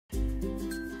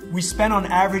We spend on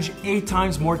average 8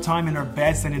 times more time in our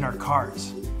beds than in our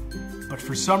cars. But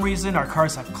for some reason, our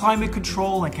cars have climate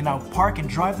control and can now park and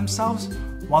drive themselves,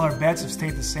 while our beds have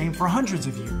stayed the same for hundreds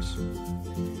of years.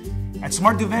 At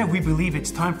Smart Duvet, we believe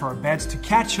it's time for our beds to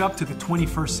catch up to the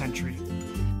 21st century.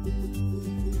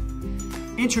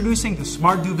 Introducing the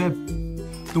Smart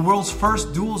Duvet, the world's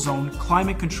first dual-zone,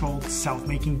 climate-controlled,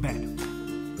 self-making bed.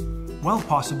 Well,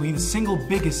 possibly the single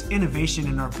biggest innovation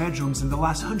in our bedrooms in the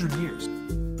last 100 years.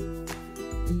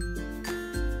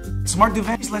 Smart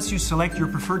Duvet lets you select your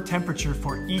preferred temperature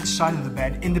for each side of the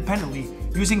bed independently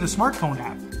using the smartphone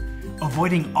app,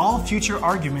 avoiding all future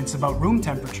arguments about room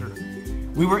temperature.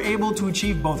 We were able to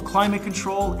achieve both climate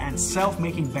control and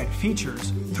self-making bed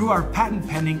features through our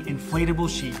patent-pending inflatable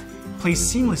sheet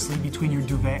placed seamlessly between your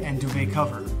duvet and duvet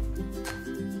cover.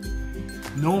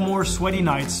 No more sweaty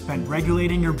nights spent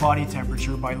regulating your body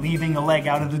temperature by leaving a leg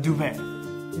out of the duvet.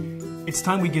 It's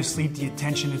time we give sleep the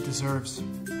attention it deserves.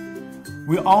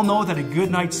 We all know that a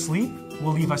good night's sleep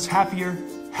will leave us happier,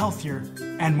 healthier,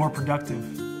 and more productive.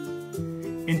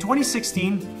 In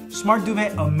 2016, Smart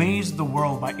Duvet amazed the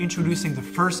world by introducing the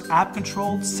first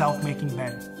app-controlled self-making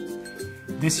bed.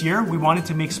 This year, we wanted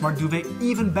to make Smart Duvet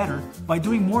even better by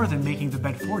doing more than making the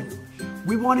bed for you.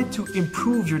 We wanted to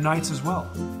improve your nights as well.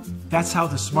 That's how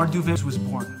the Smart Duvet was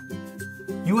born.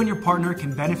 You and your partner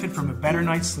can benefit from a better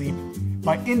night's sleep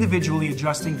by individually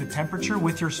adjusting the temperature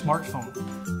with your smartphone.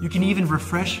 You can even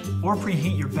refresh or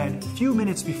preheat your bed a few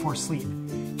minutes before sleep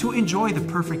to enjoy the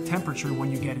perfect temperature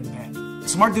when you get in bed.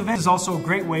 Smart Duvet is also a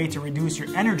great way to reduce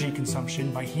your energy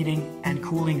consumption by heating and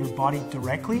cooling your body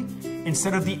directly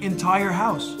instead of the entire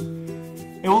house.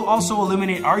 It will also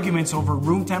eliminate arguments over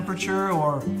room temperature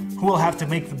or who will have to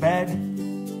make the bed.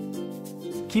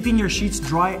 Keeping your sheets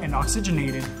dry and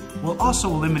oxygenated will also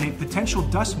eliminate potential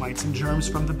dust mites and germs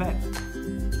from the bed.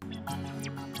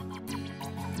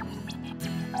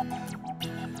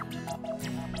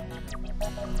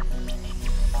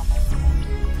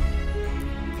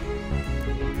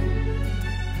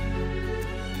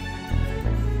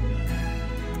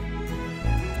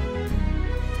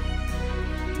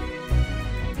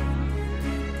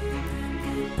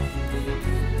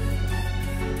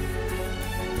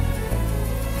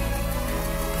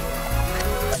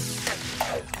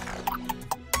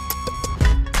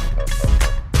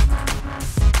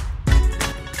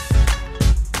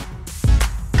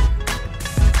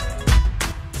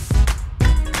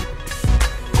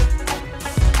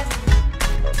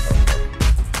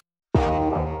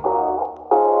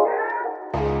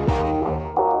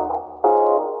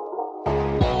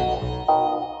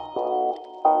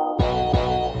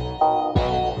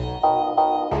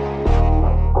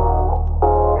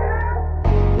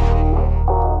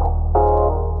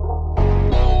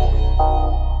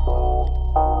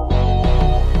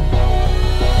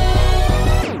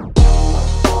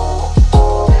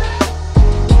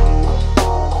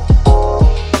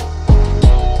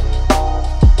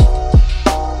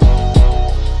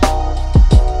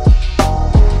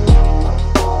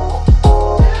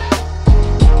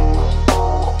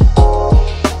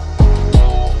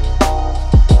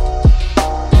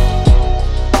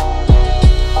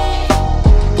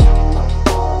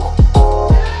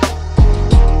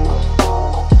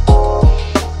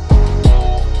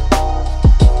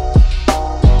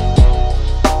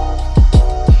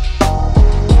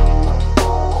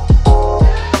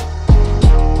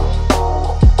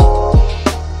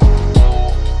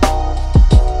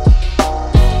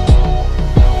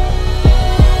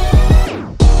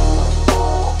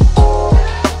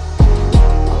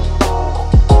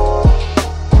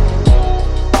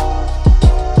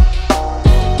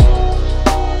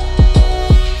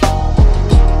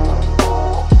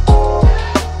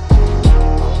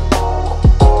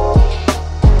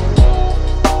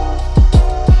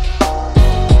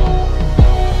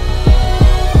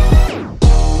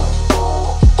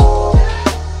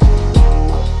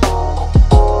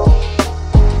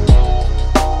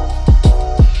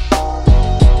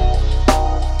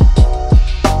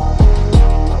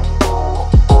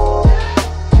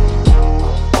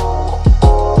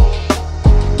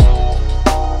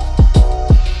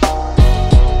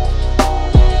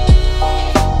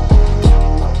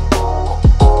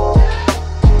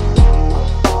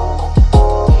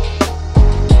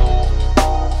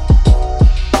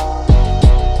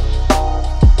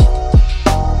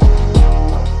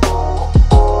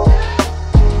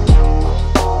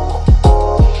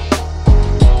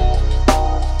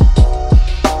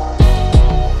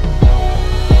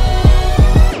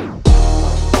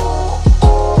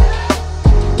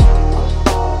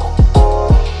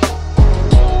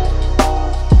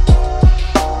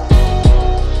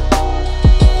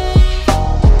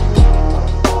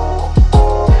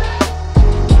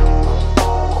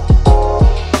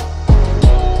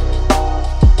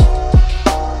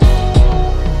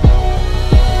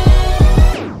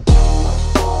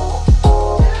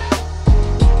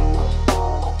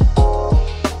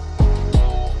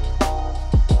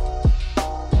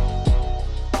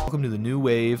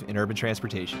 urban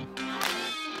transportation.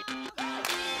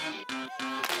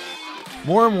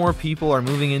 More and more people are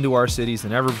moving into our cities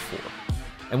than ever before.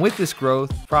 And with this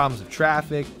growth, problems of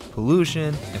traffic,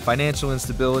 pollution, and financial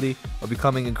instability are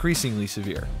becoming increasingly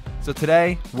severe. So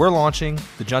today, we're launching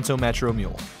the Junto Metro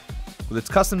Mule. With its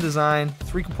custom design,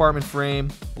 3-compartment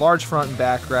frame, large front and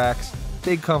back racks,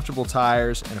 big comfortable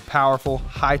tires, and a powerful,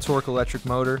 high-torque electric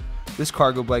motor, this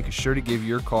cargo bike is sure to give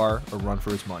your car a run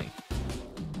for its money.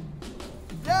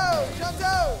 Yo,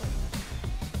 Junto!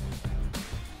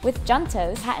 With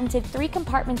Junto's patented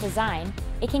 3-compartment design,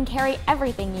 it can carry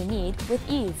everything you need with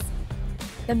ease.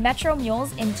 The Metro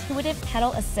Mule's intuitive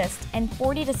pedal assist and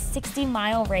 40 to 60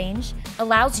 mile range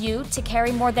allows you to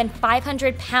carry more than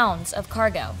 500 pounds of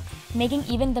cargo, making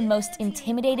even the most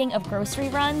intimidating of grocery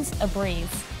runs a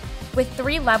breeze. With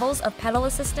 3 levels of pedal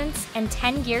assistance and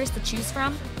 10 gears to choose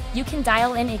from, you can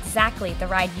dial in exactly the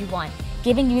ride you want,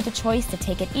 giving you the choice to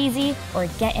take it easy or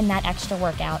get in that extra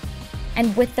workout.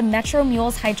 And with the Metro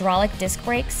Mule's hydraulic disc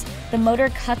brakes, the motor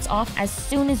cuts off as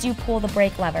soon as you pull the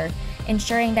brake lever,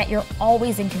 ensuring that you're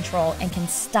always in control and can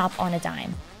stop on a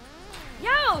dime.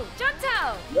 Yo,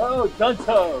 Junto! Yo,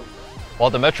 Junto! While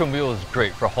the Metro Mule is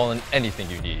great for hauling anything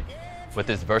you need, with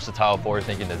its versatile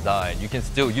forward-thinking design, you can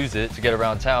still use it to get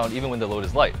around town even when the load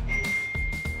is light.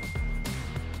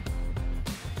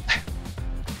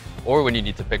 Or when you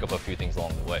need to pick up a few things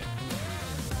along the way.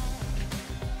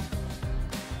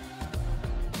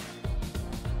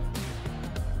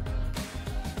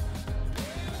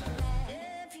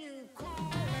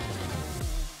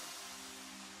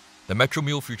 The Metro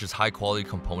Mule features high-quality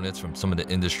components from some of the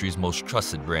industry's most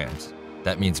trusted brands.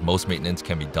 That means most maintenance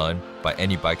can be done by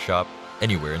any bike shop,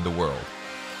 anywhere in the world.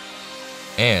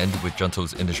 And with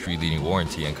Junto's industry-leading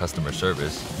warranty and customer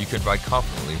service, you can ride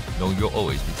confidently knowing you'll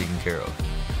always be taken care of.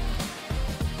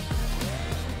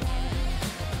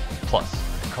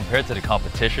 Plus, compared to the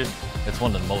competition, it's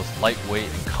one of the most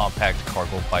lightweight and compact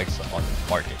cargo bikes on the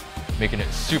market, making it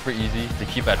super easy to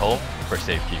keep at home for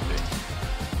safekeeping.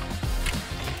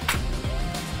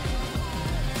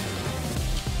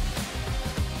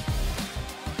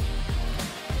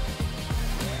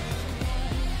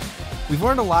 We've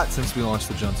learned a lot since we launched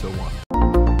the Junto One.